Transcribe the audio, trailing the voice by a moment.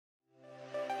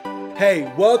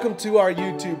Hey, welcome to our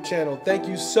YouTube channel. Thank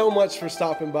you so much for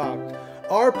stopping by.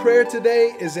 Our prayer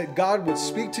today is that God would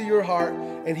speak to your heart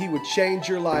and He would change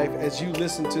your life as you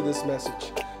listen to this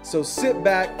message. So sit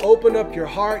back, open up your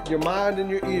heart, your mind, and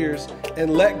your ears,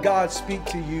 and let God speak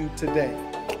to you today.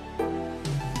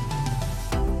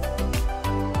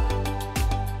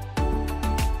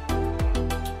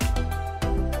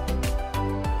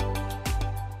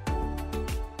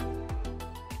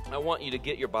 I want you to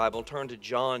get your Bible, turn to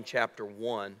John chapter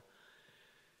 1.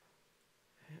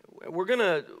 We're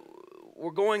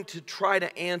going to try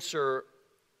to answer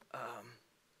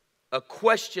a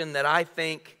question that I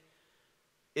think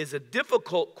is a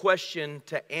difficult question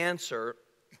to answer,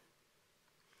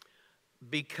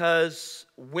 because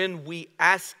when we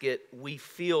ask it, we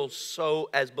feel so,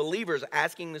 as believers,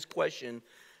 asking this question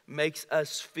makes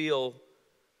us feel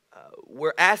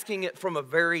we're asking it from a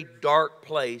very dark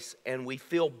place, and we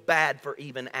feel bad for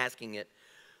even asking it,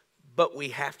 but we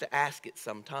have to ask it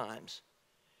sometimes.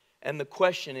 And the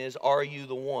question is, are you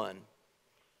the one?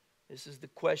 This is the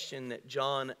question that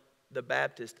John the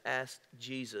Baptist asked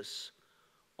Jesus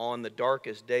on the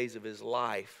darkest days of his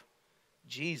life.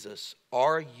 Jesus,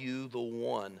 are you the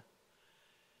one?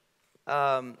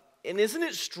 And isn't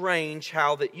it strange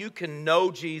how that you can know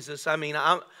Jesus? I mean,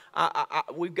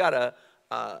 we've got a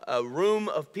room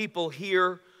of people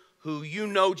here who you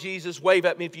know Jesus. Wave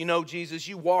at me if you know Jesus.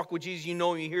 You walk with Jesus. You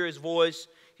know you hear His voice.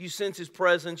 You sense His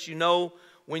presence. You know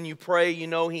when you pray, you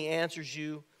know He answers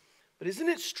you. But isn't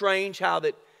it strange how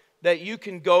that you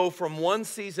can go from one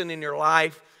season in your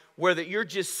life where that you're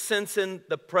just sensing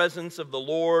the presence of the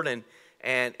Lord and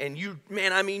you,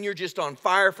 man, I mean, you're just on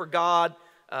fire for God.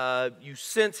 You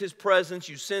sense His presence,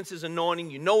 you sense His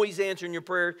anointing, you know He's answering your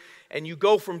prayer, and you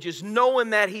go from just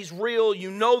knowing that He's real,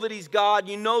 you know that He's God,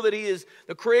 you know that He is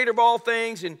the creator of all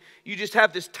things, and you just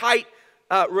have this tight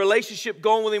relationship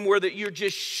going with Him where that you're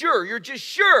just sure.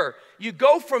 You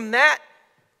go from that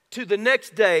to the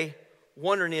next day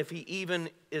wondering if He even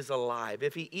is alive,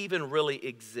 if He even really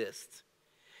exists.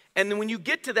 And then when you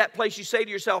get to that place, you say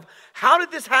to yourself, how did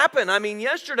this happen? I mean,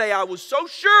 yesterday I was so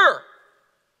sure.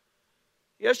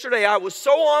 Yesterday I was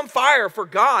so on fire for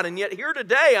God, and yet here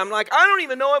today I'm like, I don't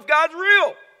even know if God's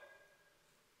real.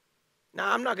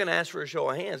 Now, I'm not going to ask for a show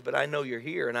of hands, but I know you're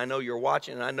here, and I know you're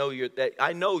watching, and I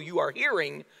know you are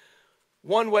hearing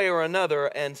one way or another,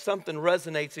 and something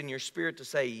resonates in your spirit to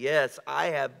say, yes, I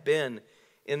have been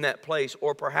in that place,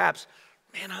 or perhaps,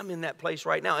 man, I'm in that place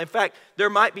right now. In fact,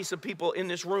 there might be some people in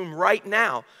this room right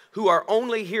now who are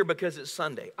only here because it's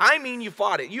Sunday. I mean, you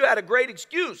fought it. You had a great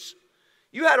excuse.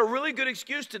 You had a really good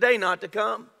excuse today not to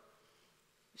come.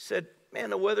 You said, man,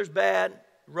 the weather's bad,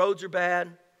 roads are bad,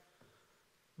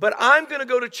 but I'm going to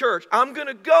go to church. I'm going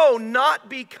to go not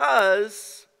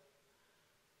because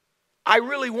I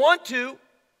really want to.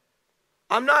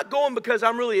 I'm not going because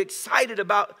I'm really excited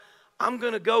about. I'm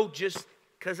going to go just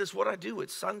because it's what I do.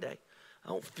 It's Sunday. I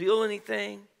don't feel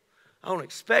anything. I don't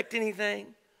expect anything.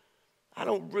 I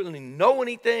don't really know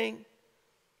anything.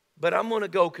 But I'm going to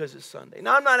go because it's Sunday.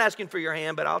 Now, I'm not asking for your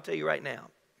hand, but I'll tell you right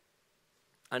now.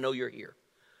 I know you're here.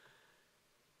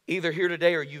 Either here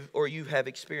today or you have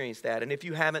experienced that. And if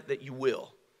you haven't, that you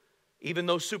will. Even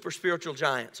those super spiritual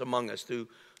giants among us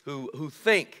who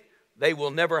think they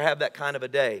will never have that kind of a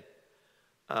day.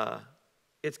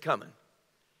 It's coming.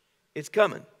 It's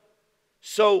coming.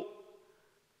 So,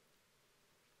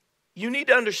 you need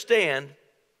to understand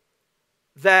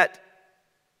that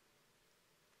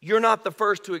you're not the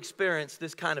first to experience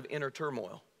this kind of inner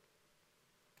turmoil.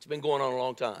 It's been going on a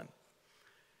long time.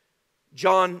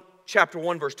 John chapter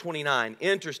 1, verse 29,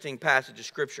 interesting passage of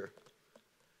Scripture.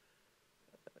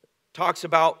 Talks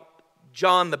about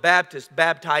John the Baptist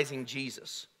baptizing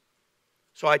Jesus.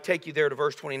 So I take you there to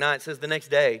verse 29. It says the next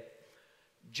day,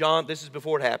 John, this is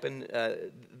before it happened,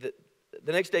 the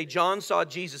next day John saw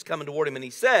Jesus coming toward him, and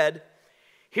he said,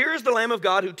 "Here is the Lamb of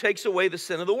God who takes away the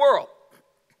sin of the world.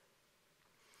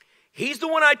 He's the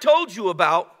one I told you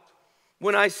about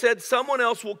when I said someone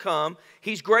else will come.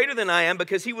 He's greater than I am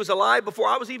because He was alive before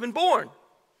I was even born."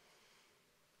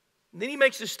 And then he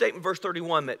makes this statement, verse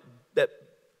 31, that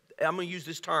I'm going to use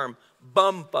this term,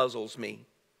 bumfuzzles me.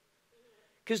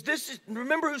 Because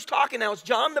remember who's talking now, it's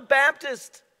John the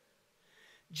Baptist.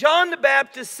 John the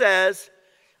Baptist says,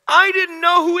 I didn't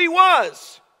know who He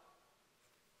was.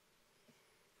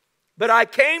 But I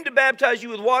came to baptize you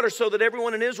with water so that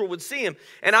everyone in Israel would see Him.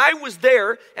 And I was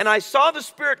there, and I saw the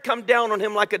Spirit come down on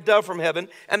Him like a dove from heaven,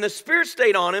 and the Spirit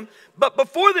stayed on Him. But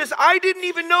before this, I didn't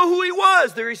even know who He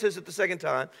was. There he says it the second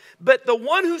time. But the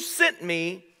one who sent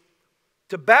me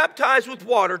to baptize with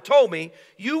water told me,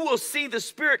 you will see the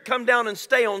Spirit come down and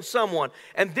stay on someone.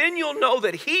 And then you'll know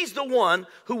that he's the one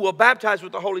who will baptize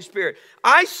with the Holy Spirit.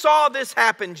 I saw this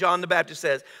happen, John the Baptist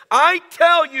says. I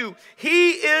tell you,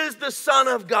 he is the Son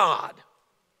of God.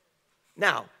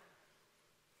 Now,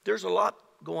 there's a lot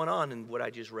going on in what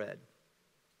I just read.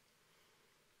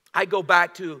 I go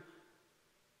back to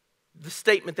the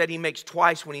statement that he makes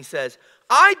twice when he says,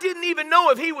 I didn't even know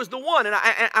if he was the one. And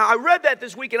I read that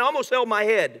this week and I almost held my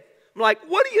head. I'm like,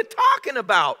 what are you talking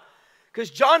about? Because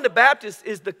John the Baptist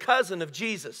is the cousin of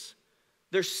Jesus.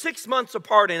 They're 6 months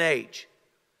apart in age.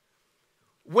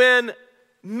 When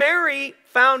Mary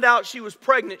found out she was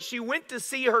pregnant, she went to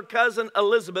see her cousin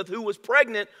Elizabeth, who was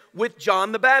pregnant with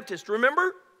John the Baptist.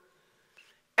 Remember?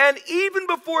 And even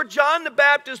before John the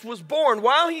Baptist was born,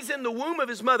 while he's in the womb of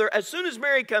his mother, as soon as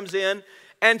Mary comes in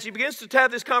and she begins to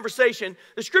have this conversation,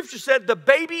 the scripture said the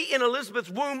baby in Elizabeth's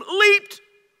womb leaped.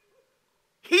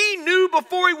 He knew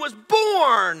before he was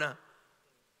born.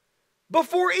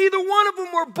 Before either one of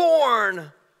them were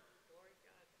born.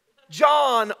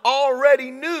 John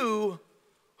already knew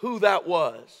who that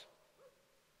was.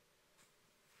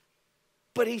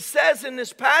 But he says in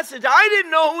this passage, I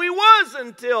didn't know who he was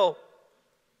until...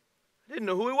 Didn't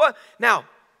know who he was. Now,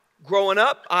 growing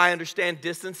up, I understand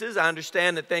distances. I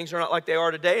understand that things are not like they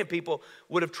are today, and people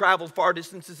would have traveled far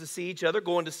distances to see each other.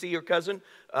 Going to see your cousin,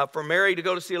 for Mary to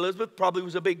go to see Elizabeth probably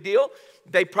was a big deal.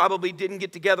 They probably didn't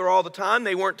get together all the time.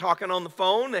 They weren't talking on the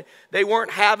phone. They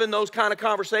weren't having those kind of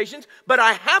conversations. But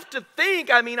I have to think,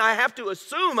 I have to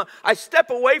assume, I step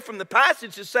away from the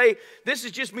passage to say, this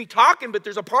is just me talking, but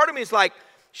there's a part of me that's like,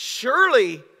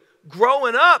 surely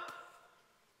growing up,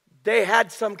 they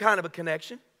had some kind of a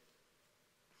connection.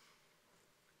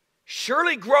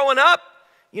 Surely growing up,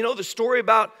 you know, the story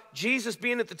about Jesus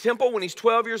being at the temple when he's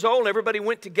 12 years old and everybody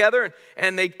went together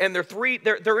and they're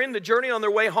in the journey on their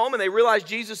way home and they realize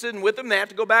Jesus isn't with them. They have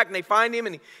to go back and they find him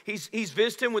and he's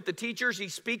visiting with the teachers.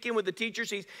 He's speaking with the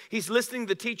teachers. He's listening to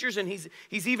the teachers and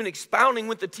he's even expounding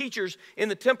with the teachers in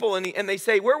the temple and they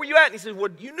say, where were you at? And he says, well,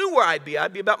 you knew where I'd be.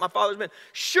 I'd be about my Father's business.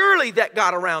 Surely that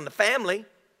got around the family.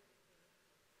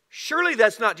 Surely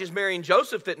that's not just Mary and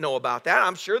Joseph that know about that.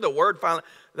 I'm sure the word finally,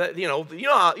 you know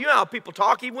how people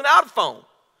talk even without a phone.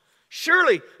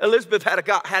 Surely Elizabeth had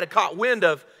a caught wind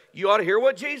of, you ought to hear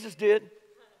what Jesus did.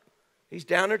 He's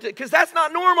down there, because that's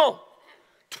not normal.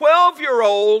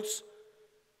 12-year-olds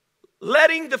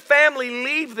letting the family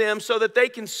leave them so that they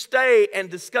can stay and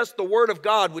discuss the Word of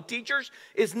God with teachers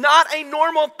is not a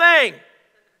normal thing.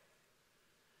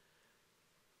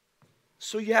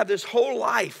 So you have this whole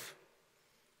life.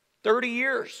 30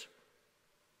 years.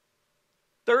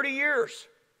 30 years.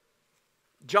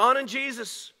 John and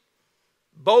Jesus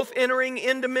both entering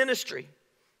into ministry.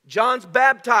 John's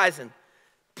baptizing,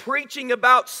 preaching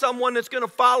about someone that's going to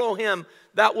follow him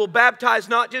that will baptize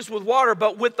not just with water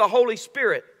but with the Holy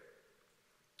Spirit.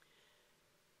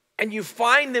 And you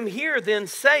find them here then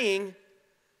saying,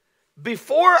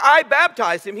 before I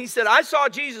baptized him, he said, I saw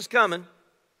Jesus coming.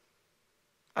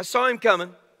 I saw him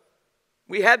coming.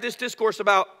 We had this discourse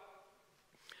about,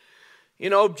 you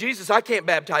know, Jesus, I can't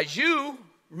baptize you.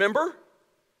 Remember?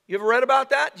 You ever read about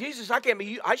that? Jesus, I can't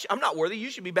be, I'm not worthy. You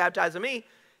should be baptizing me.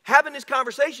 Having this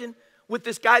conversation with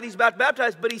this guy that he's about to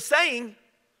baptize, but he's saying,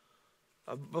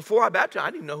 before I baptized, I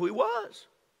didn't even know who he was.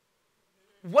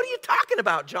 What are you talking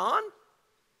about, John?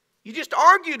 You just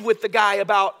argued with the guy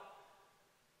about,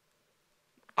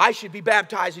 I should be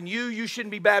baptizing you. You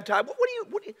shouldn't be baptized. What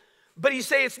do you? But you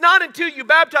say it's not until you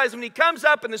baptize him and he comes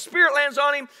up and the Spirit lands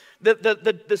on him,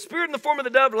 the Spirit in the form of the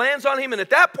dove lands on him, and at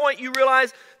that point you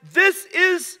realize this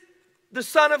is the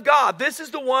Son of God. This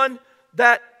is the one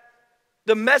that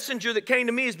the messenger that came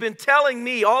to me has been telling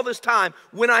me all this time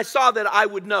when I saw that I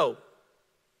would know.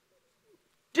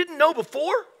 Didn't know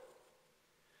before?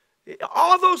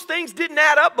 All of those things didn't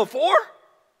add up before?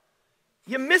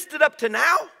 You missed it up to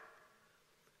now?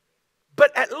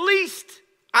 But at least,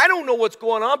 I don't know what's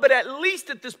going on, but at least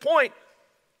at this point,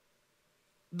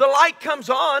 the light comes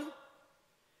on.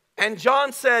 And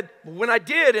John said, when I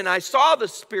did and I saw the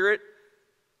Spirit,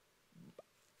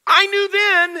 I knew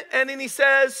then. And then he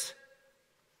says,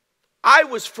 I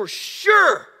was for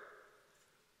sure.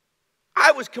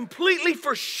 I was completely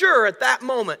for sure at that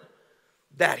moment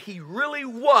that he really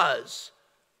was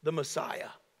the Messiah.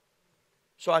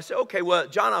 So I said, okay, well,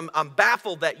 John, I'm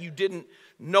baffled that you didn't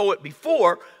know it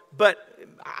before, but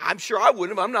I'm sure I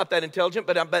wouldn't have. I'm not that intelligent,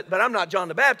 but I'm not John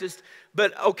the Baptist.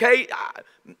 But okay,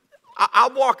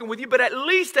 I'm walking with you, but at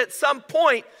least at some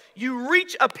point you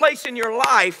reach a place in your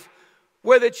life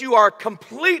where that you are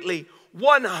completely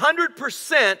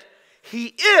 100%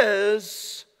 he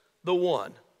is the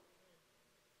one.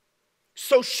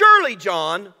 So surely,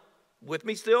 John, with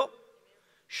me still?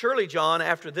 Surely, John,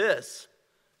 after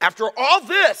all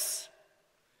this,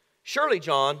 surely,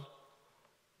 John,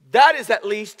 that is at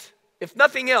least, if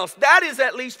nothing else, that is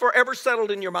at least forever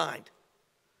settled in your mind.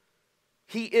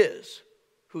 He is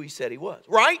who he said he was,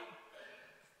 right?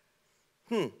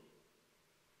 And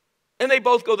they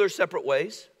both go their separate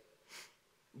ways.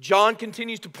 John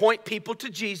continues to point people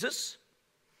to Jesus.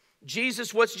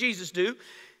 Jesus, what's Jesus do?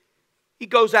 He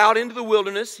goes out into the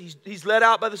wilderness. He's led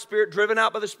out by the Spirit, driven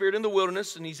out by the Spirit in the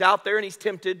wilderness, and he's out there and he's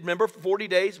tempted. Remember, for 40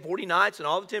 days, 40 nights, and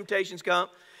all the temptations come.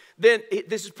 Then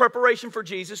this is preparation for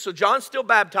Jesus. So John's still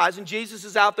baptizing. Jesus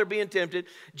is out there being tempted.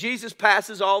 Jesus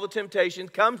passes all the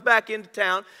temptations, comes back into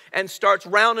town, and starts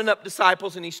rounding up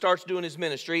disciples, and he starts doing his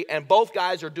ministry. And both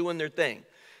guys are doing their thing.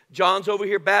 John's over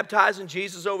here baptizing.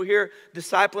 Jesus over here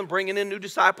discipling, bringing in new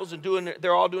disciples, and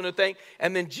they're all doing their thing.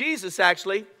 And then Jesus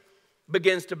actually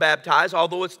begins to baptize,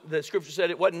 although the scripture said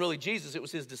it wasn't really Jesus, it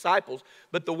was his disciples.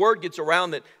 But the word gets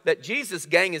around that Jesus'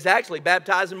 gang is actually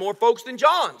baptizing more folks than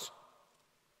John's.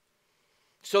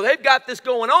 So they've got this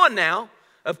going on now.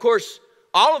 Of course,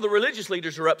 all of the religious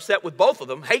leaders are upset with both of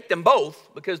them, hate them both,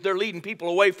 because they're leading people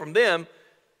away from them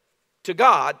to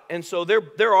God. And so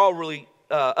they're all really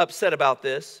upset about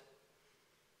this.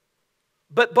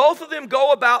 But both of them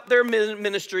go about their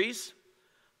ministries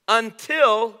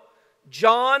until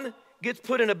John gets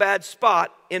put in a bad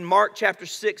spot in Mark chapter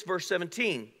 6, verse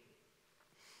 17.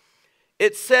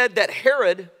 It said that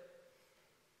Herod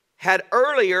had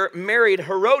earlier married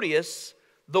Herodias,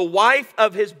 the wife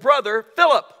of his brother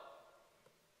Philip.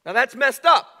 Now that's messed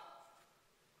up.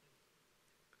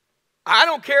 I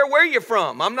don't care where you're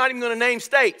from. I'm not even going to name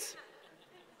states.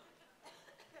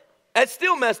 That's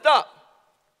still messed up.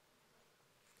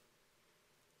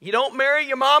 You don't marry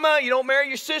your mama. You don't marry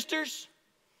your sisters.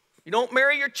 You don't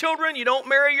marry your children. You don't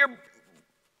marry your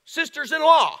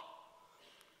sisters-in-law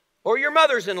or your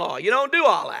mothers-in-law. You don't do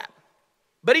all that.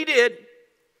 But he did.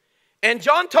 And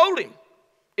John told him,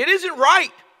 it isn't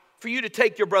right for you to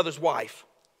take your brother's wife.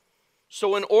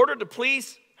 So in order to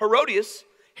please Herodias,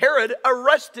 Herod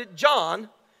arrested John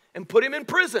and put him in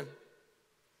prison.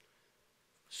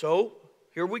 So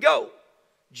here we go.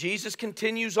 Jesus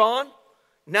continues on.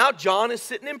 Now John is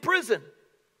sitting in prison.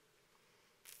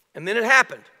 And then it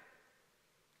happened.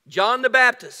 John the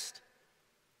Baptist.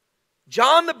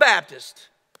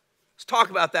 Let's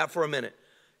talk about that for a minute.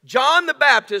 John the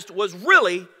Baptist was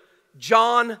really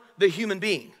John the human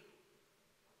being.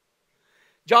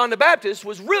 John the Baptist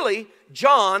was really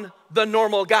John the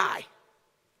normal guy.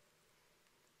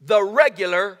 The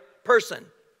regular person.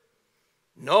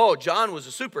 No, John was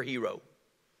a superhero.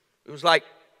 It was like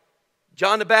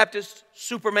John the Baptist,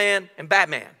 Superman, and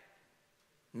Batman.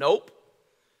 Nope.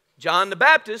 John the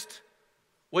Baptist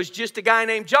was just a guy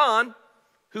named John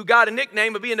who got a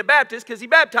nickname of being the Baptist because he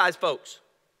baptized folks.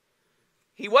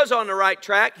 He was on the right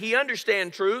track. He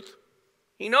understands truth.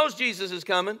 He knows Jesus is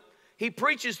coming. He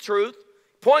preaches truth,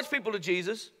 points people to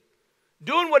Jesus,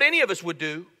 doing what any of us would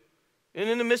do. And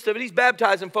in the midst of it, he's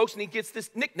baptizing folks, and he gets this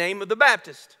nickname of the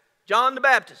Baptist, John the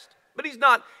Baptist. But he's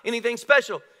not anything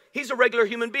special. He's a regular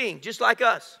human being, just like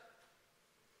us.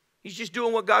 He's just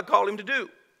doing what God called him to do.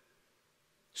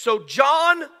 So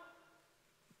John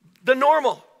the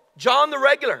normal, John the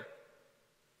regular,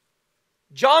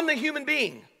 John the human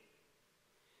being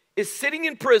is sitting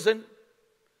in prison,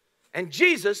 and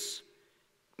Jesus,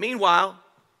 meanwhile,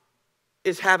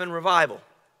 is having revival.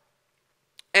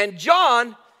 And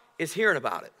John is hearing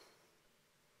about it.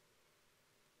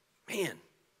 Man,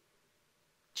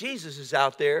 Jesus is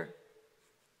out there.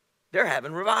 They're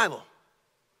having revival.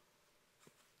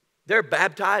 They're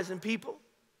baptizing people.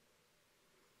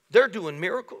 They're doing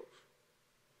miracles.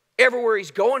 Everywhere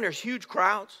he's going, there's huge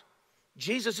crowds.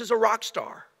 Jesus is a rock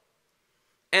star.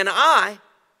 And I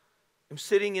am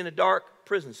sitting in a dark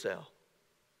prison cell.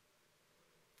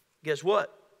 Guess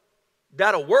what?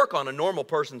 That'll work on a normal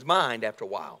person's mind after a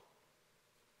while.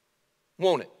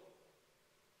 Won't it?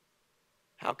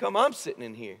 How come I'm sitting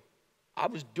in here? I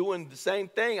was doing the same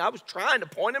thing. I was trying to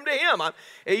point them to him.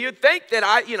 And you'd think that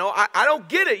I don't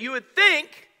get it. You would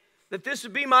think that this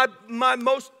would be my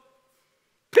most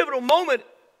pivotal moment.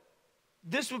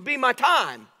 This would be my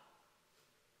time.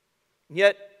 And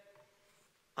yet,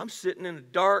 I'm sitting in a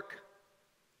dark,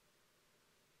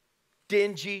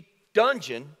 dingy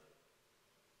dungeon,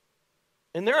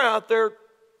 and they're out there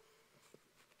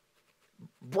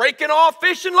breaking off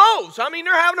fish and loaves. I mean,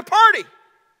 they're having a party.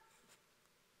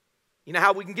 You know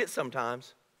how we can get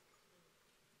sometimes.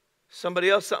 Somebody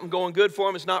else, something going good for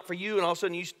them, it's not for you, and all of a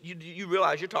sudden you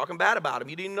realize you're talking bad about them.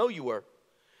 You didn't know you were.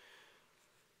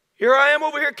 Here I am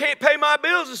over here, can't pay my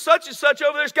bills, and such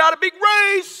over there's got a big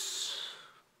race.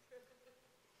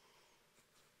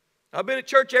 I've been at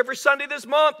church every Sunday this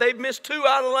month. They've missed 2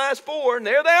 out of the last 4, and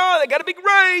there they are. They got a big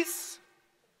race.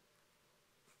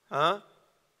 Huh?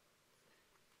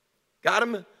 Got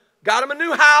them a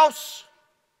new house.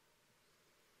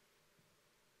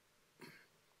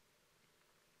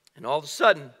 And all of a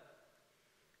sudden,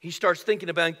 he starts thinking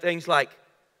about things like,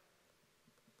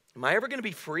 am I ever going to be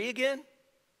free again?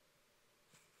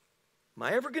 Am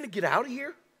I ever going to get out of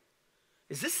here?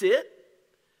 Is this it?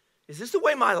 Is this the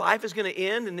way my life is going to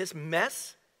end in this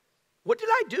mess? What did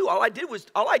I do? All I did was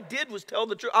tell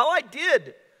the truth. All I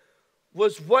did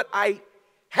was what I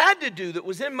had to do that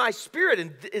was in my spirit.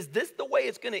 And is this the way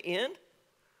it's going to end?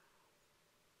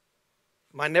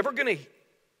 Am I never going to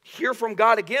hear from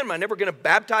God again? Am I never going to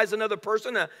baptize another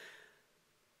person?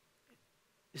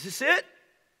 Is this it?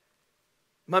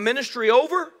 My ministry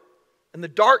over? And the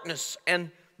darkness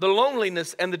and the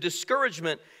loneliness and the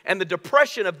discouragement and the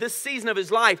depression of this season of his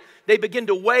life, they begin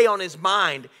to weigh on his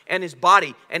mind and his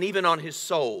body and even on his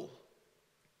soul.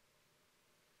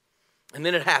 And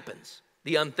then it happens,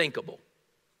 the unthinkable.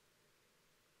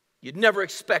 You'd never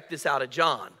expect this out of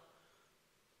John.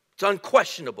 It's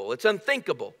unquestionable, it's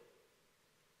unthinkable.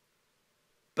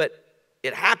 But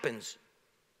it happens.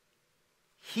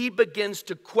 He begins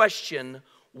to question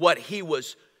what he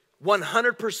was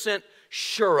 100%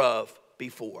 sure of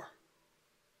before.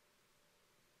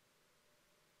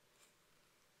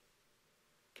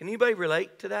 Can anybody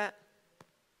relate to that?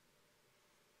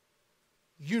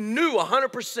 You knew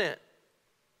 100%.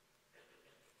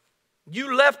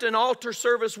 You left an altar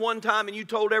service one time and you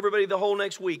told everybody the whole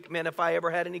next week, man, if I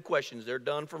ever had any questions, they're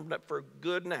done for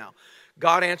good now.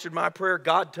 God answered my prayer.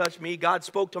 God touched me. God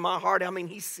spoke to my heart. I mean,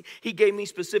 he gave me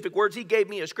specific words. He gave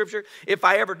me a scripture. If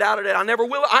I ever doubted it, I never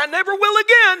will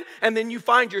again. And then you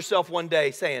find yourself one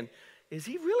day saying, is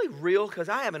he really real? Because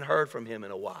I haven't heard from him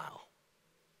in a while.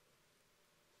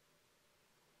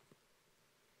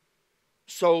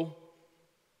 So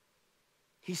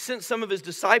he sent some of his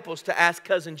disciples to ask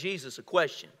cousin Jesus a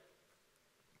question.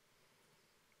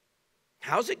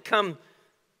 How's it come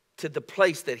to the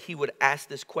place that he would ask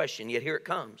this question? Yet here it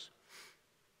comes.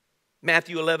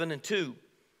 Matthew 11:2.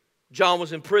 John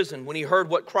was in prison when he heard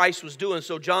what Christ was doing.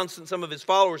 So John sent some of his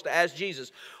followers to ask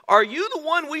Jesus, are you the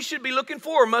one we should be looking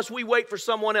for, or must we wait for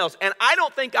someone else? And I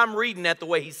don't think I'm reading that the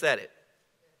way he said it.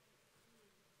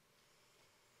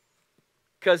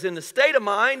 Because in the state of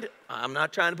mind, I'm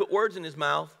not trying to put words in his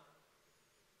mouth.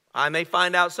 I may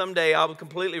find out someday I was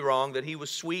completely wrong, that he was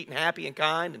sweet and happy and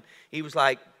kind. And he was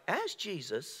like, ask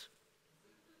Jesus.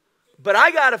 But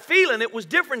I got a feeling it was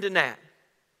different than that.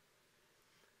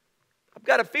 I've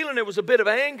got a feeling there was a bit of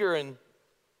anger and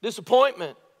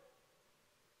disappointment,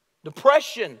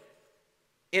 depression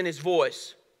in his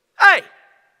voice. Hey,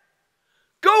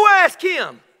 go ask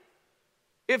him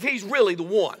if he's really the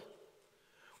one.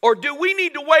 Or do we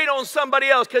need to wait on somebody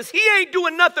else? Because he ain't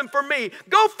doing nothing for me.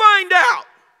 Go find out.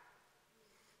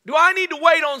 Do I need to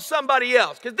wait on somebody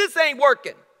else? Because this ain't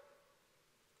working.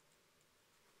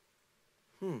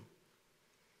 And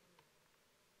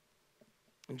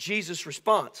Jesus'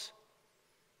 response.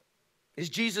 Is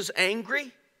Jesus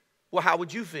angry? Well, how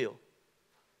would you feel?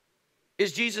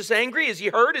 Is Jesus angry? Is he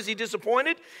hurt? Is he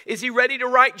disappointed? Is he ready to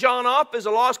write John off as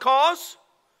a lost cause?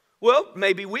 Well,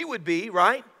 maybe we would be,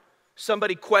 right?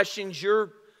 Somebody questions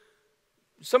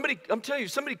somebody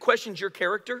questions your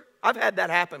character. I've had that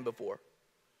happen before.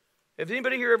 Has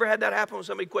anybody here ever had that happen when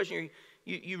somebody questions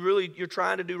you're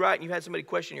trying to do right and you had somebody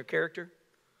question your character?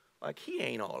 Like, he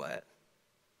ain't all that.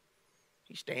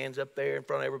 He stands up there in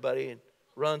front of everybody and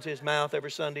runs his mouth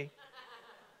every Sunday.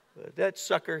 But that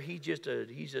sucker, he's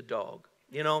a dog.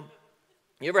 You know?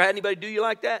 You ever had anybody do you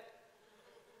like that?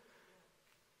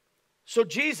 So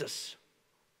Jesus,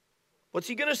 what's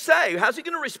he going to say? How's he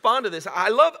going to respond to this? I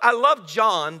love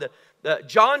John,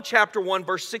 John chapter 1,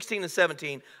 verse 16 and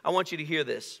 17. I want you to hear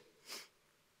this.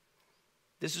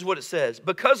 This is what it says.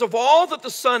 Because of all that the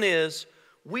Son is,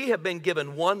 we have been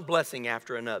given one blessing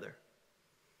after another.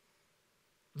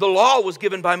 The law was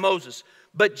given by Moses,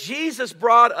 but Jesus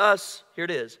brought us, here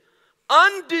it is,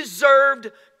 undeserved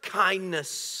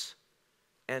kindness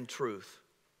and truth.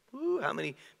 Ooh, how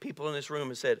many people in this room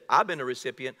have said, I've been a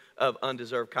recipient of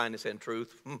undeserved kindness and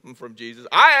truth from Jesus?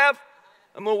 I have.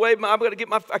 I'm going to wave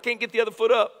I can't get the other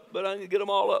foot up, but I need to get them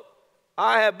all up.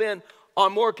 I have been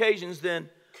on more occasions than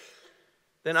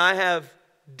I have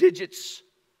digits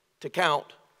to count.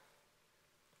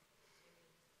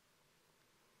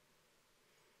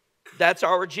 That's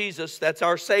our Jesus. That's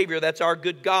our Savior. That's our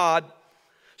good God.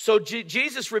 So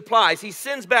Jesus replies. He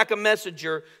sends back a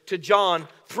messenger to John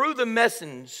through the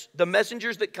messengers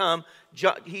that come.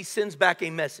 He sends back a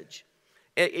message.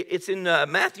 It's in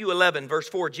Matthew 11, verse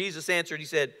 4. Jesus answered, he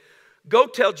said, "Go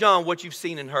tell John what you've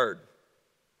seen and heard.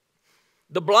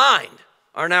 The blind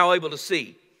are now able to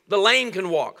see. The lame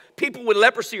can walk. People with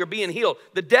leprosy are being healed.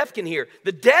 The deaf can hear.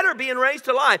 The dead are being raised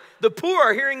to life. The poor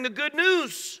are hearing the good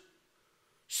news."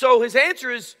 So his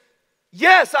answer is,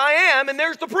 yes, I am, and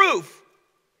there's the proof.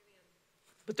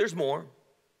 But there's more.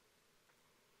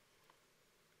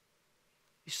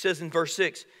 He says in verse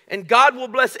 6, "And God will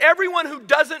bless everyone who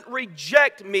doesn't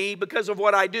reject me because of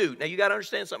what I do." Now you got to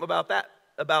understand something about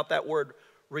that word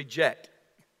reject,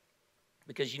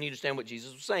 because you need to understand what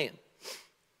Jesus was saying.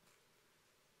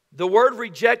 The word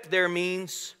reject there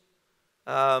means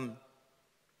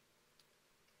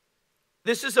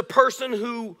this is a person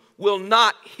who will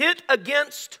not hit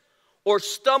against or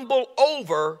stumble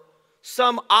over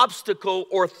some obstacle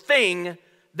or thing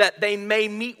that they may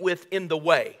meet with in the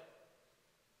way.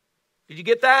 Did you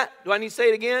get that? Do I need to say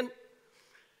it again?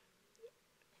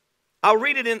 I'll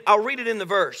read it in the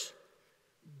verse.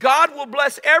 God will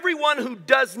bless everyone who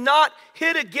does not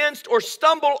hit against or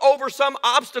stumble over some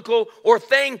obstacle or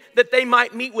thing that they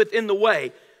might meet with in the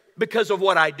way because of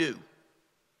what I do.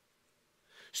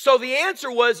 So the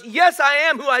answer was, yes, I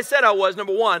am who I said I was,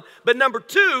 number one. But number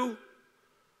two,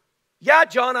 yeah,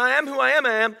 John, I am who I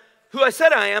am who I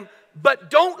said I am, but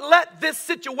don't let this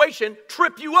situation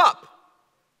trip you up.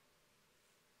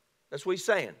 That's what he's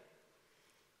saying.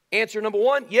 Answer number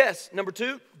one, yes. Number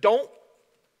two, don't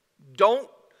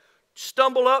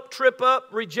stumble up, trip up,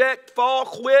 reject, fall,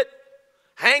 quit.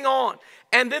 Hang on.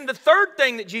 And then the third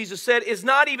thing that Jesus said is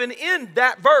not even in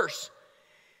that verse.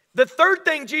 The third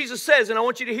thing Jesus says, and I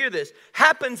want you to hear this,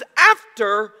 happens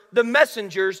after the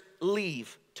messengers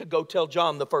leave to go tell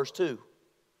John the first two.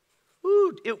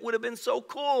 Ooh, it would have been so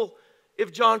cool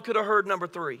if John could have heard number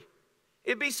three.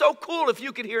 It'd be so cool if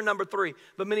you could hear number three,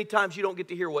 but many times you don't get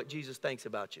to hear what Jesus thinks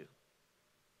about you.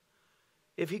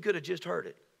 If he could have just heard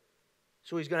it.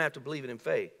 So he's going to have to believe it in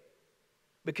faith.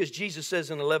 Because Jesus says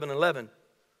in 11:11,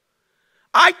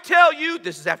 I tell you,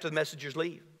 this is after the messengers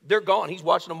leave. They're gone. He's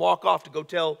watching them walk off to go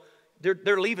tell,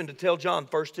 they're leaving to tell John the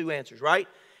first two answers, right?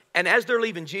 And as they're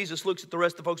leaving, Jesus looks at the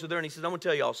rest of the folks that are there and he says, I'm going to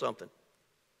tell y'all something.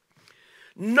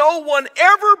 No one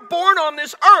ever born on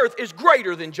this earth is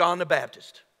greater than John the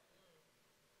Baptist.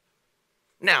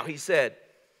 Now, he said,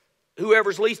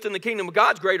 whoever's least in the kingdom of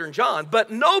God's greater than John, but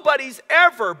nobody's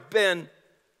ever been,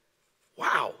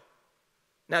 wow.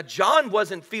 Now, John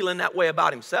wasn't feeling that way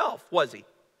about himself, was he?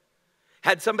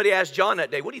 Had somebody asked John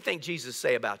that day, what do you think Jesus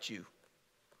say about you?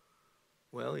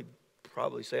 Well, he'd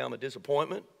probably say I'm a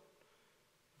disappointment.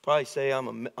 Probably say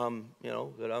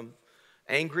that I'm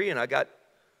angry and I got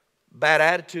bad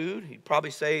attitude. He'd probably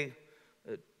say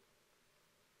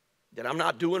that I'm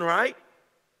not doing right.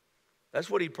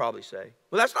 That's what he'd probably say.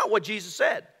 Well, that's not what Jesus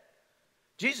said.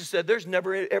 Jesus said there's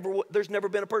never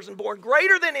been a person born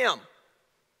greater than him.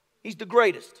 He's the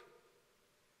greatest.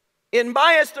 In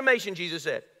my estimation, Jesus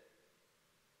said,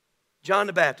 John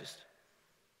the Baptist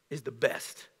is the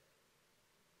best.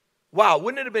 Wow,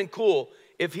 wouldn't it have been cool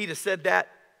if he'd have said that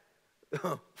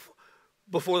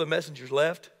before the messengers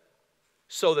left?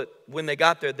 So that when they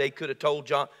got there, they could have told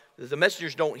John. The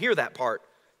messengers don't hear that part.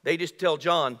 They just tell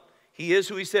John, he is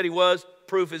who he said he was.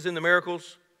 Proof is in the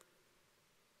miracles.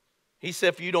 He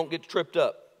said for you don't get tripped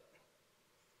up.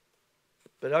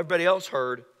 But everybody else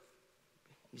heard,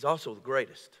 he's also the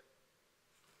greatest.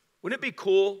 Wouldn't it be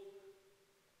cool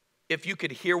if you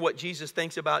could hear what Jesus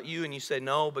thinks about you and you say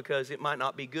no because it might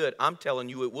not be good? I'm telling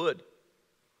you it would.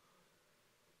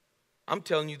 I'm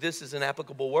telling you this is an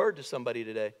applicable word to somebody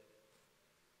today.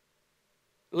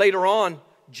 Later on,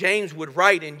 James would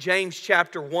write in James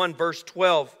chapter 1, verse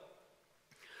 12,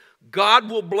 God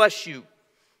will bless you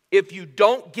if you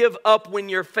don't give up when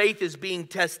your faith is being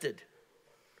tested.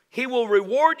 He will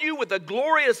reward you with a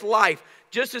glorious life,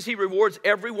 just as he rewards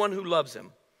everyone who loves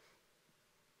him.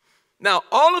 Now,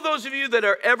 all of those of you that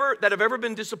have ever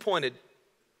been disappointed,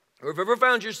 or have ever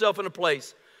found yourself in a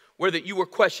place where that you were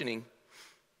questioning,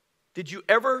 did you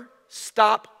ever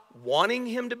stop wanting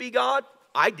him to be God?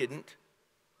 I didn't.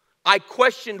 I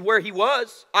questioned where he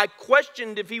was. I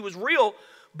questioned if he was real,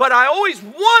 but I always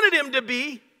wanted him to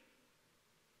be,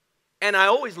 and I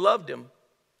always loved him.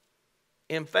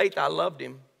 In faith, I loved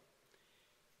him.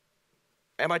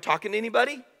 Am I talking to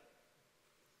anybody?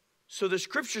 So the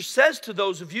scripture says to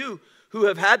those of you who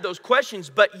have had those questions,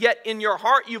 but yet in your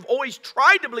heart you've always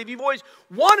tried to believe, you've always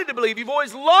wanted to believe, you've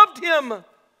always loved him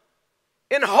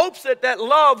in hopes that that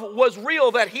love was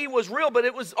real, that he was real, but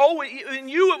it was always, in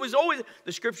you it was always,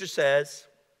 the scripture says,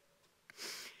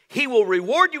 He will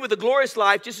reward you with a glorious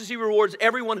life just as he rewards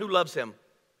everyone who loves him.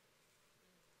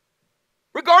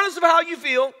 Regardless of how you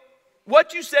feel,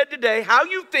 what you said today, how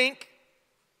you think,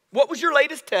 what was your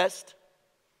latest test?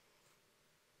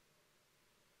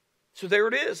 So there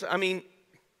it is. I mean,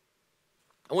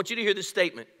 I want you to hear this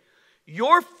statement.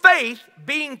 Your faith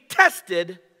being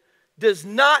tested does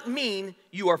not mean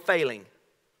you are failing.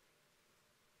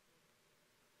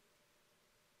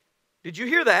 Did you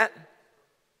hear that?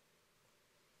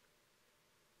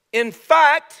 In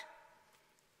fact,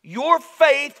 your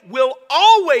faith will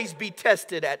always be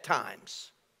tested at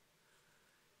times.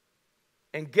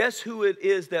 And guess who it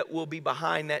is that will be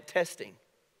behind that testing?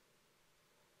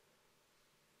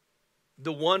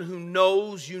 The one who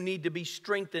knows you need to be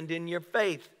strengthened in your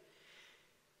faith.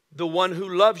 The one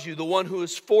who loves you, the one who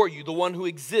is for you, the one who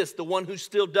exists, the one who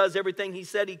still does everything he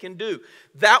said he can do.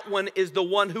 That one is the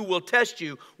one who will test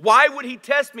you. Why would he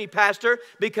test me, Pastor?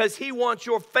 Because he wants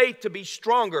your faith to be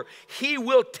stronger. He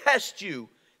will test you.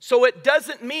 So it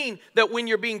doesn't mean that when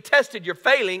you're being tested, you're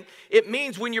failing. It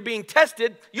means when you're being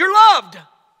tested, you're loved.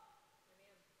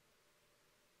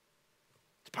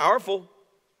 It's powerful.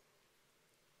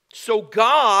 So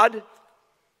God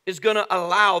is going to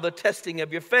allow the testing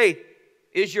of your faith.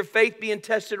 Is your faith being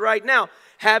tested right now?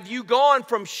 Have you gone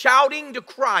from shouting to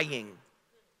crying?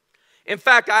 In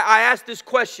fact, I asked this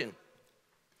question.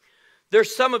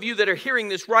 There's some of you that are hearing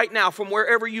this right now from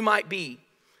wherever you might be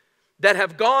that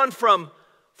have gone from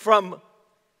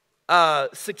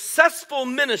successful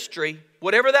ministry,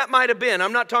 whatever that might have been.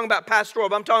 I'm not talking about pastoral,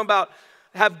 but I'm talking about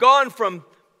have gone from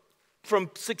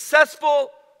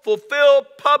successful, fulfilled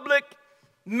public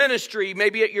ministry,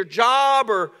 maybe at your job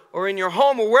or in your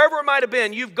home or wherever it might have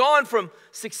been. You've gone from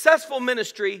successful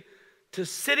ministry to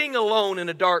sitting alone in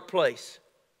a dark place.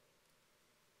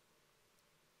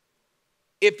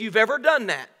 If you've ever done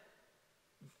that,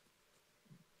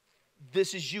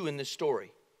 this is you in this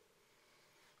story.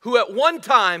 Who at one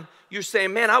time you're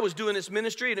saying, man, I was doing this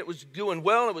ministry and it was doing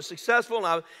well and it was successful and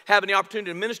I was having the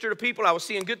opportunity to minister to people. I was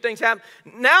seeing good things happen.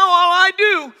 Now all I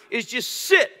do is just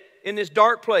sit in this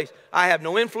dark place. I have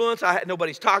no influence.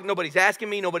 Nobody's talking. Nobody's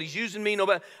asking me. Nobody's using me.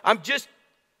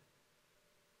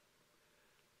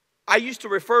 I used to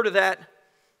refer to that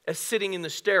as sitting in the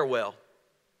stairwell.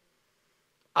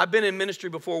 I've been in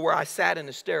ministry before where I sat in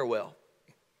the stairwell.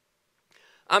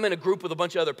 I'm in a group with a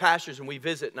bunch of other pastors and we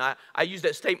visit. And I used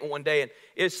that statement one day, and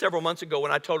it was several months ago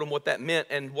when I told them what that meant.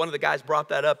 And one of the guys brought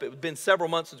that up. It had been several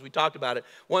months since we talked about it.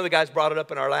 One of the guys brought it up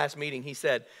in our last meeting. He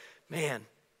said, man,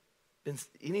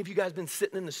 any of you guys been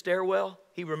sitting in the stairwell?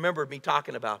 He remembered me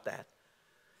talking about that.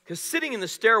 Because sitting in the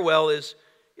stairwell is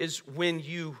when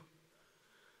you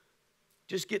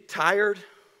just get tired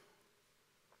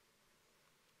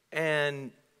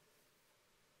and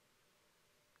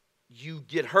you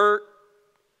get hurt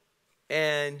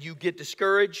and you get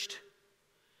discouraged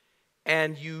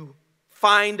and you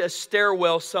find a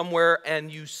stairwell somewhere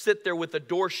and you sit there with the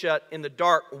door shut in the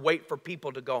dark, wait for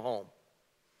people to go home.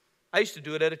 I used to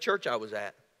do it at a church I was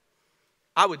at.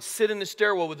 I would sit in the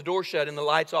stairwell with the door shut and the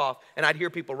lights off, and I'd hear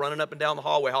people running up and down the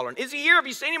hallway hollering, is he here? Have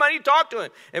you seen him? I need to talk to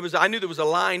him. I knew there was a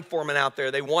line forming out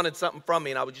there. They wanted something from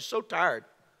me, and I was just so tired.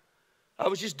 I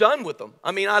was just done with them.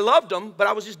 I mean, I loved them, but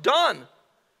I was just done.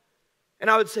 And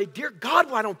I would say, dear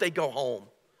God, why don't they go home?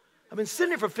 I've been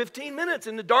sitting here for 15 minutes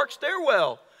in the dark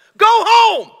stairwell. Go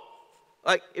home!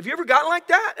 Like, have you ever gotten like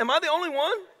that? Am I the only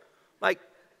one? Like,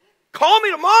 call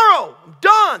me tomorrow. I'm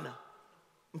done.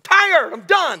 I'm tired. I'm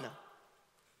done.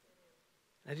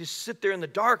 I just sit there in the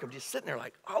dark. I'm just sitting there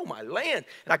like, oh, my land.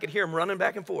 And I could hear him running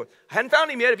back and forth. I hadn't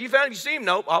found him yet. Have you found him? Have you seen him?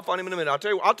 Nope. I'll find him in a minute. I'll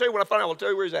tell you when I find him. I'll tell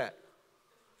you where he's at.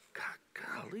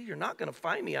 Golly, you're not going to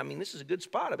find me. I mean, this is a good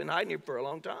spot. I've been hiding here for a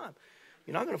long time.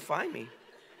 You're not going to find me.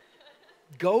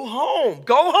 Go home.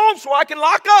 Go home so I can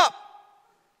lock up.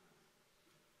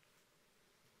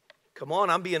 Come on,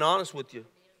 I'm being honest with you.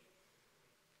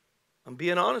 I'm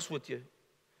being honest with you.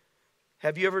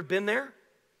 Have you ever been there?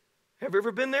 Have you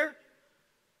ever been there?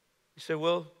 You say,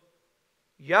 well,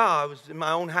 yeah, I was in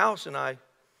my own house and I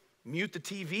mute the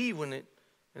TV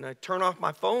and I turn off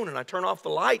my phone and I turn off the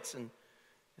lights and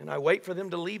I wait for them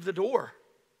to leave the door.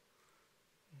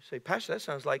 You say, Pastor, that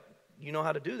sounds like you know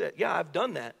how to do that. Yeah, I've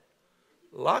done that.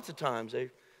 Lots of times.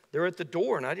 They're at the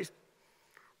door and I just,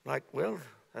 like, well,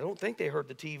 I don't think they heard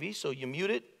the TV, so you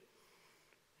mute it.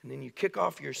 And then you kick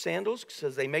off your sandals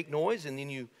because they make noise, and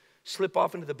then you slip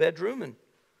off into the bedroom and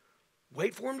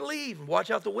wait for them to leave and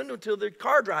watch out the window until their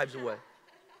car drives away.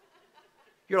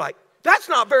 You're like, that's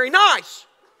not very nice.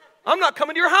 I'm not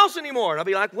coming to your house anymore. And I'll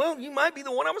be like, well, you might be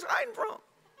the one I was hiding from.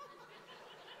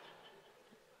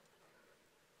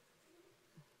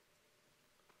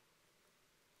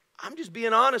 I'm just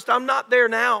being honest. I'm not there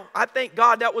now. I thank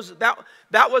God that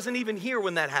wasn't even here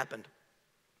when that happened.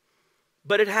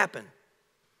 But it happened.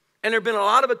 And there have been a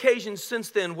lot of occasions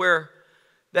since then where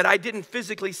that I didn't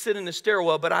physically sit in the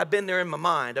stairwell, but I've been there in my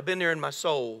mind. I've been there in my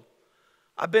soul.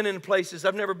 I've been in places.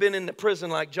 I've never been in the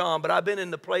prison like John, but I've been in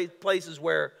the places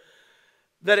where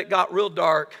that it got real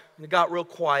dark and it got real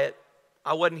quiet.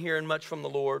 I wasn't hearing much from the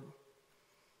Lord.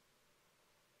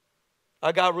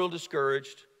 I got real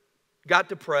discouraged, got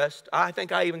depressed. I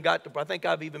think I've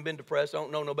even been depressed. I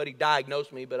don't know, nobody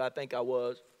diagnosed me, but I think I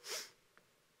was.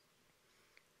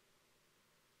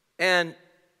 And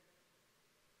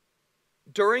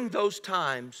during those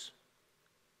times,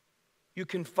 you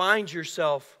can find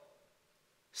yourself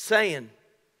saying,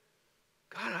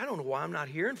 God, I don't know why I'm not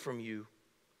hearing from you.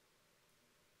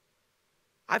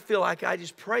 I feel like I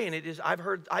just pray and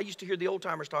I used to hear the old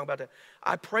timers talking about that.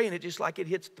 I pray and it just like it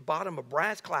hits the bottom of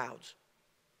brass clouds.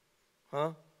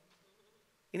 Huh?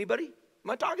 Anybody?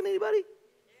 Am I talking to anybody?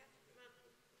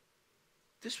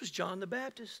 This was John the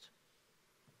Baptist.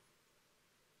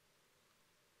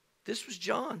 This was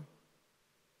John.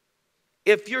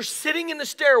 If you're sitting in the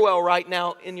stairwell right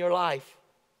now in your life,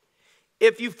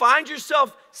 if you find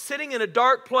yourself sitting in a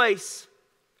dark place,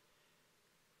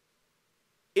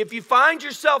 if you find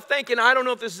yourself thinking, I don't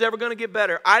know if this is ever going to get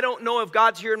better. I don't know if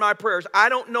God's hearing my prayers. I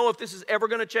don't know if this is ever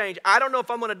going to change. I don't know if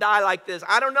I'm going to die like this.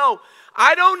 I don't know.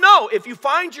 I don't know. If you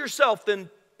find yourself then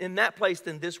in that place,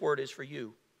 then this word is for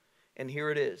you. And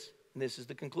here it is. And this is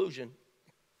the conclusion.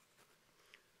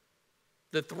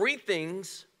 The three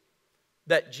things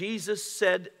that Jesus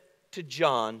said to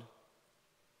John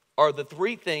are the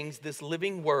three things this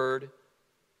living word,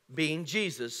 being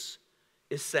Jesus,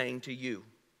 is saying to you.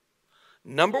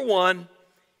 Number one,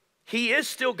 He is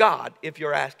still God, if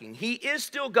you're asking. He is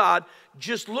still God.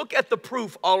 Just look at the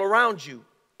proof all around you.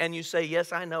 And you say,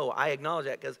 yes, I know. I acknowledge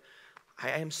that because I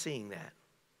am seeing that.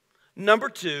 Number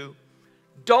two,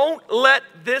 don't let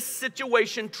this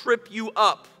situation trip you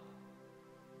up.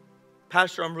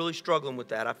 Pastor, I'm really struggling with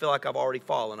that. I feel like I've already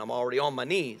fallen. I'm already on my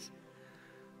knees.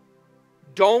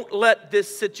 Don't let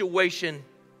this situation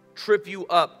trip you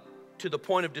up to the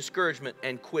point of discouragement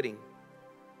and quitting.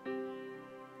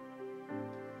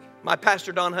 My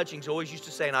pastor, Don Hutchings, always used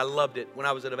to say, and I loved it when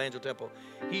I was at Evangel Temple,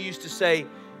 he used to say,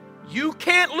 you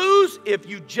can't lose if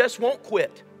you just won't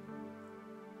quit.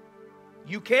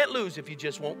 You can't lose if you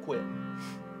just won't quit.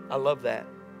 I love that.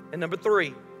 And number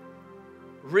three,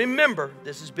 remember,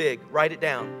 this is big, write it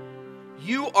down.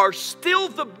 You are still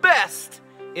the best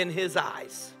in His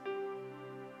eyes.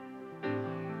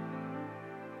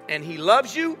 And He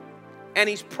loves you, and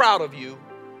He's proud of you,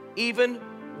 even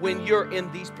when you're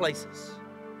in these places.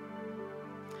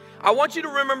 I want you to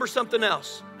remember something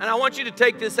else, and I want you to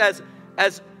take this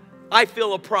as I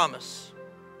feel a promise.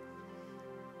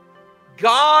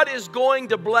 God is going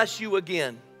to bless you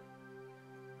again.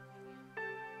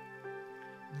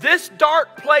 This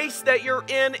dark place that you're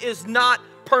in is not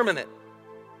permanent.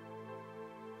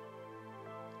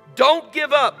 Don't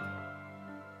give up.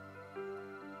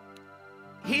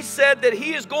 He said that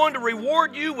He is going to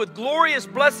reward you with glorious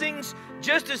blessings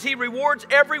just as He rewards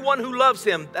everyone who loves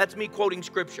Him. That's me quoting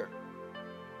Scripture.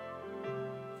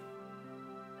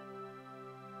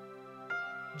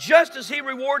 Just as He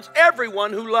rewards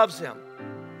everyone who loves Him.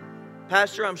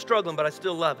 Pastor, I'm struggling, but I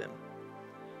still love Him.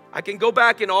 I can go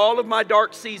back in all of my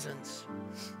dark seasons,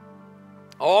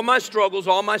 all my struggles,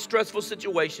 all my stressful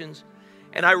situations,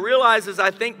 and I realize as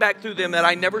I think back through them that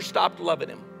I never stopped loving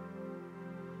Him.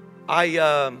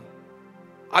 I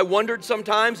wondered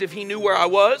sometimes if He knew where I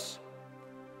was.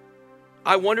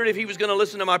 I wondered if He was going to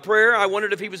listen to my prayer. I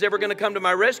wondered if He was ever going to come to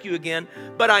my rescue again.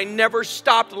 But I never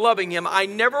stopped loving Him. I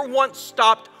never once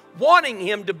stopped wanting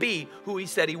Him to be who He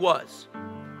said He was.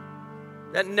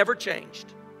 That never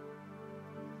changed.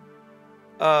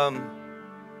 And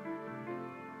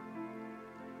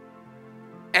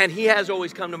He has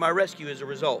always come to my rescue as a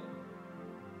result.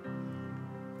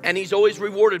 And He's always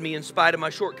rewarded me in spite of my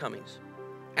shortcomings.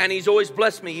 And He's always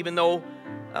blessed me even though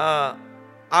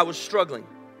I was struggling.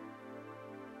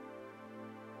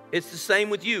 It's the same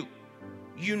with you.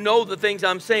 You know the things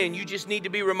I'm saying. You just need to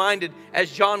be reminded, as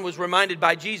John was reminded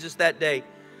by Jesus that day,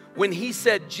 when he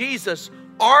said, Jesus,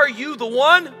 are you the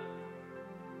one?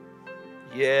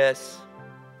 Yes.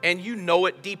 And you know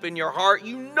it deep in your heart.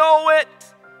 You know it.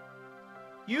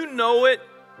 You know it.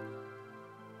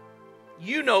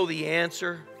 You know the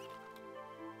answer.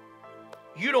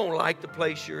 You don't like the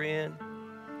place you're in.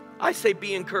 I say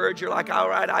be encouraged. You're like, all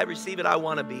right, I receive it. I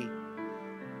want to be.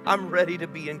 I'm ready to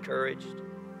be encouraged.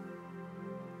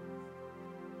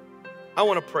 I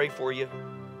want to pray for you.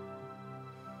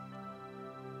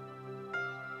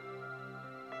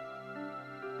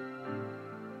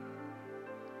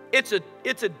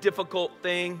 It's a difficult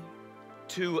thing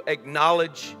to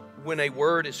acknowledge when a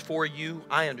word is for you.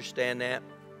 I understand that.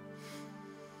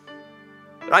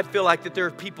 But I feel like that there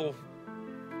are people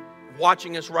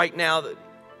watching us right now that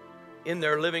in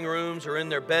their living rooms or in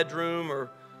their bedroom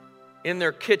or in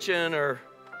their kitchen or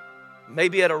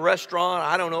maybe at a restaurant,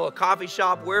 I don't know, a coffee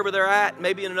shop, wherever they're at,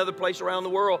 maybe in another place around the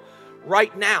world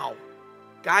right now.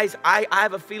 Guys, I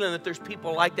have a feeling that there's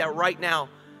people like that right now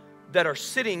that are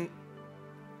sitting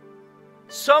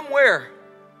somewhere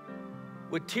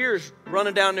with tears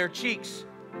running down their cheeks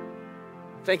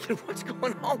thinking, what's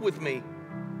going on with me?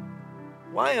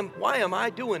 Why am I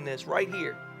doing this right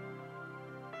here?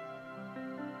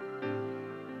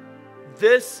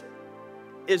 This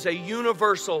is a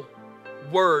universal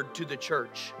word to the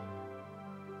church.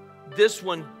 This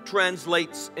one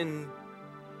translates and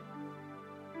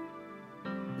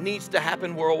needs to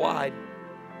happen worldwide.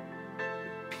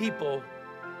 People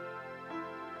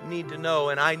need to know,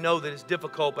 and I know that it's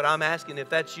difficult, but I'm asking if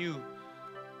that's you.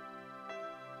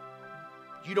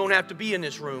 You don't have to be in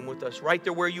this room with us. Right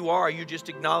there where you are, you're just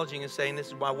acknowledging and saying, this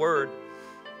is my word.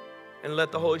 And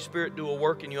let the Holy Spirit do a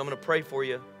work in you. I'm going to pray for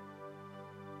you.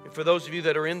 And for those of you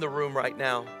that are in the room right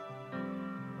now,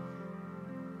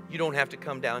 you don't have to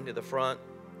come down to the front.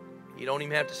 You don't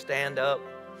even have to stand up.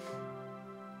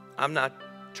 I'm not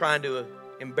trying to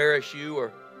embarrass you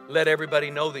or let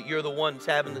everybody know that you're the one that's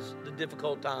having the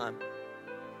difficult time.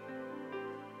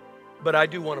 But I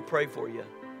do want to pray for you.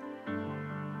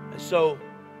 And so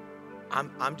I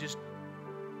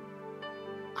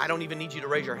don't even need you to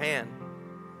raise your hand.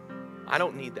 I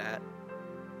don't need that.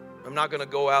 I'm not going to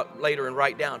go out later and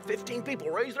write down 15 people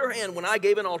raised their hand when I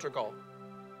gave an altar call.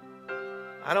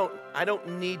 I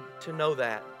don't need to know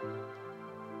that.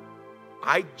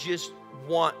 I just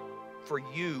want for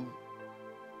you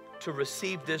to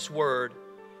receive this word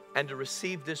and to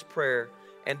receive this prayer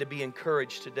and to be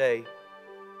encouraged today.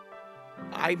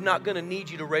 I'm not going to need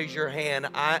you to raise your hand.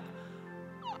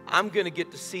 I'm going to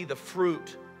get to see the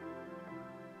fruit.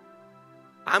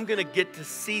 I'm going to get to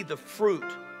see the fruit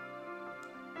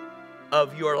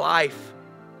of your life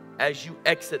as you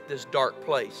exit this dark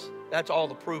place. That's all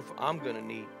the proof I'm going to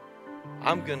need.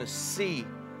 I'm going to see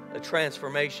a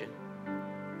transformation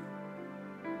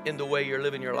in the way you're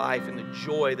living your life and the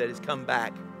joy that has come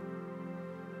back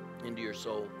into your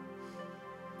soul.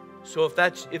 So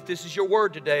if this is your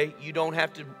word today, you don't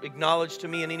have to acknowledge to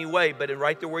me in any way, but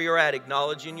right there where you're at,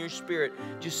 acknowledge in your spirit.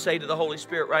 Just say to the Holy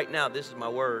Spirit right now, this is my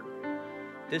word.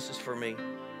 This is for me.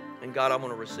 And God, I'm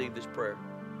going to receive this prayer.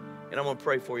 And I'm going to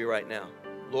pray for you right now.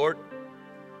 Lord,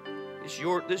 this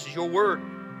is your word.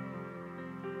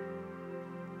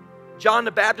 John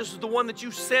the Baptist was the one that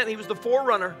you sent. He was the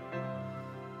forerunner.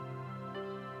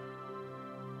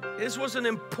 This was an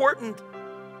important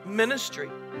ministry.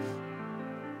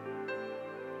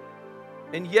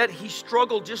 And yet he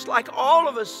struggled just like all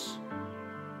of us.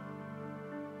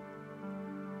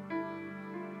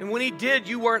 And when he did,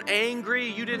 you weren't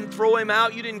angry. You didn't throw him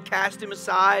out. You didn't cast him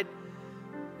aside.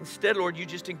 Instead, Lord, you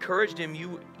just encouraged him.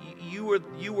 You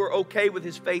were okay with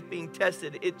his faith being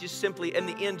tested. It just simply, in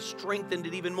the end, strengthened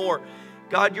it even more.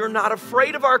 God, you're not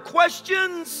afraid of our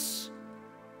questions.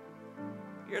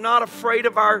 You're not afraid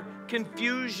of our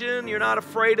confusion. You're not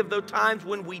afraid of the times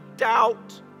when we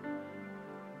doubt.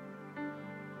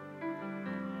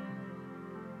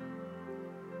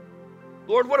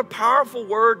 Lord, what a powerful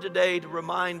word today to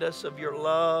remind us of your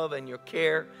love and your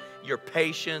care, your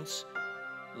patience,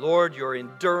 Lord, your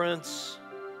endurance.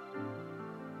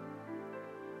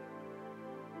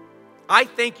 I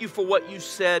thank you for what you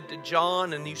said to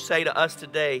John and you say to us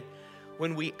today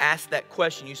when we ask that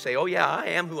question. You say, oh yeah, I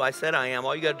am who I said I am.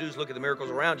 All you got to do is look at the miracles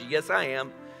around you. Yes, I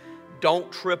am.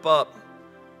 Don't trip up,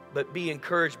 but be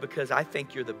encouraged because I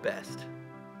think you're the best.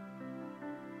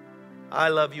 I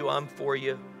love you. I'm for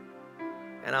you.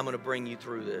 And I'm going to bring you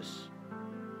through this.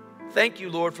 Thank you,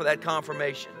 Lord, for that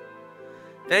confirmation.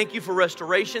 Thank you for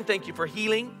restoration. Thank you for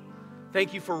healing.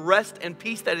 Thank you for rest and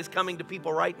peace that is coming to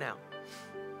people right now.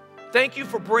 Thank you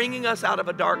for bringing us out of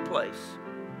a dark place.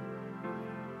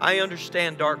 I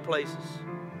understand dark places.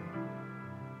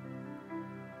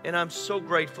 And I'm so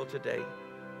grateful today.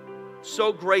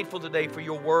 So grateful today for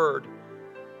your word.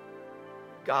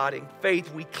 God, in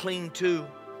faith we cling to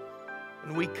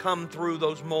and we come through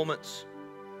those moments.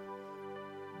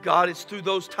 God, it's through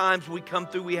those times we come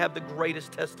through, we have the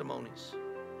greatest testimonies.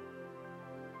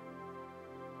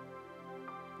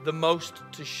 The most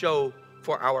to show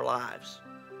for our lives.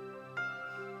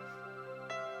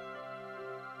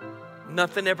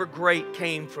 Nothing ever great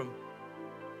came from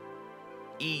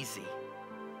easy.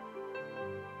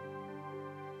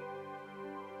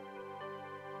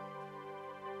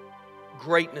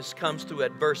 greatness comes through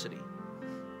adversity.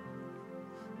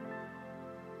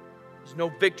 There's no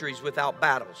victories without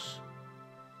battles.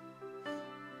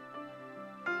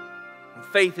 And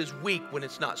faith is weak when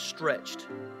it's not stretched.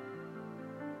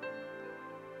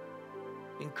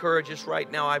 Encourage us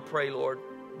right now, I pray, Lord,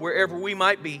 wherever we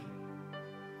might be.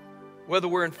 Whether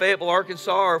we're in Fayetteville,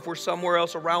 Arkansas, or if we're somewhere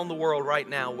else around the world right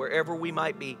now, wherever we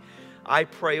might be, I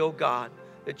pray, oh God,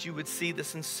 that you would see the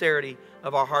sincerity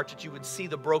of our hearts, that you would see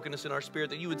the brokenness in our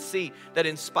spirit, that you would see that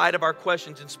in spite of our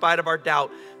questions, in spite of our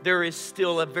doubt, there is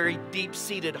still a very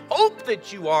deep-seated hope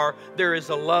that you are. There is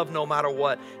a love no matter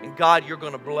what. And God, you're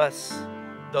going to bless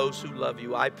those who love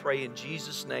you. I pray in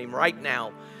Jesus' name right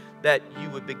now that you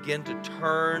would begin to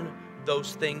turn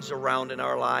those things around in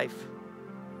our life.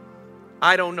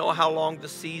 I don't know how long the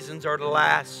seasons are to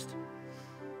last.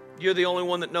 You're the only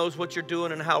one that knows what you're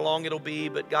doing and how long it'll be,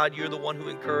 but God, you're the one who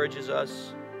encourages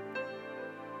us.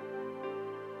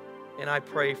 And I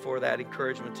pray for that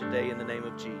encouragement today in the name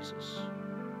of Jesus.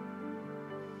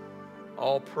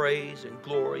 All praise and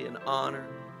glory and honor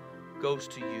goes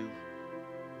to you.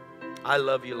 I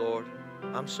love you, Lord.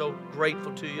 I'm so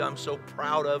grateful to you. I'm so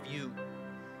proud of you.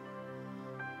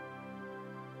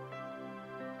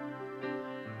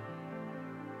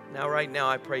 Now, right now,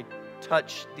 I pray,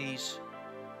 touch these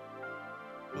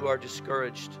who are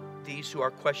discouraged, these who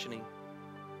are questioning.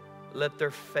 Let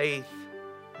their faith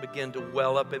begin to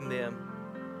well up in them.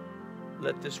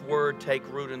 Let this word take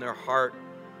root in their heart.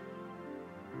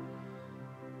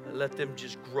 Let them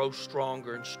just grow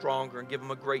stronger and stronger and give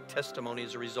them a great testimony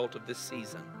as a result of this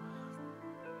season.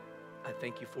 I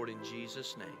thank you for it in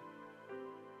Jesus' name.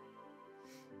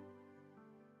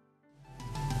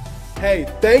 Hey,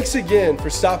 thanks again for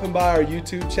stopping by our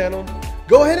YouTube channel.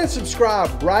 Go ahead and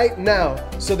subscribe right now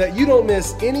so that you don't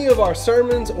miss any of our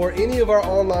sermons or any of our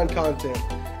online content.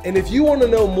 And if you want to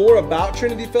know more about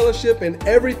Trinity Fellowship and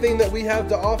everything that we have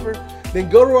to offer, then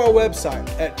go to our website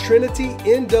at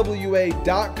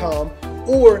trinitynwa.com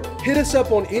or hit us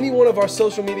up on any one of our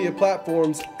social media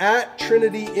platforms at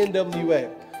TrinityNWA.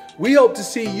 We hope to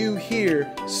see you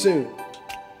here soon.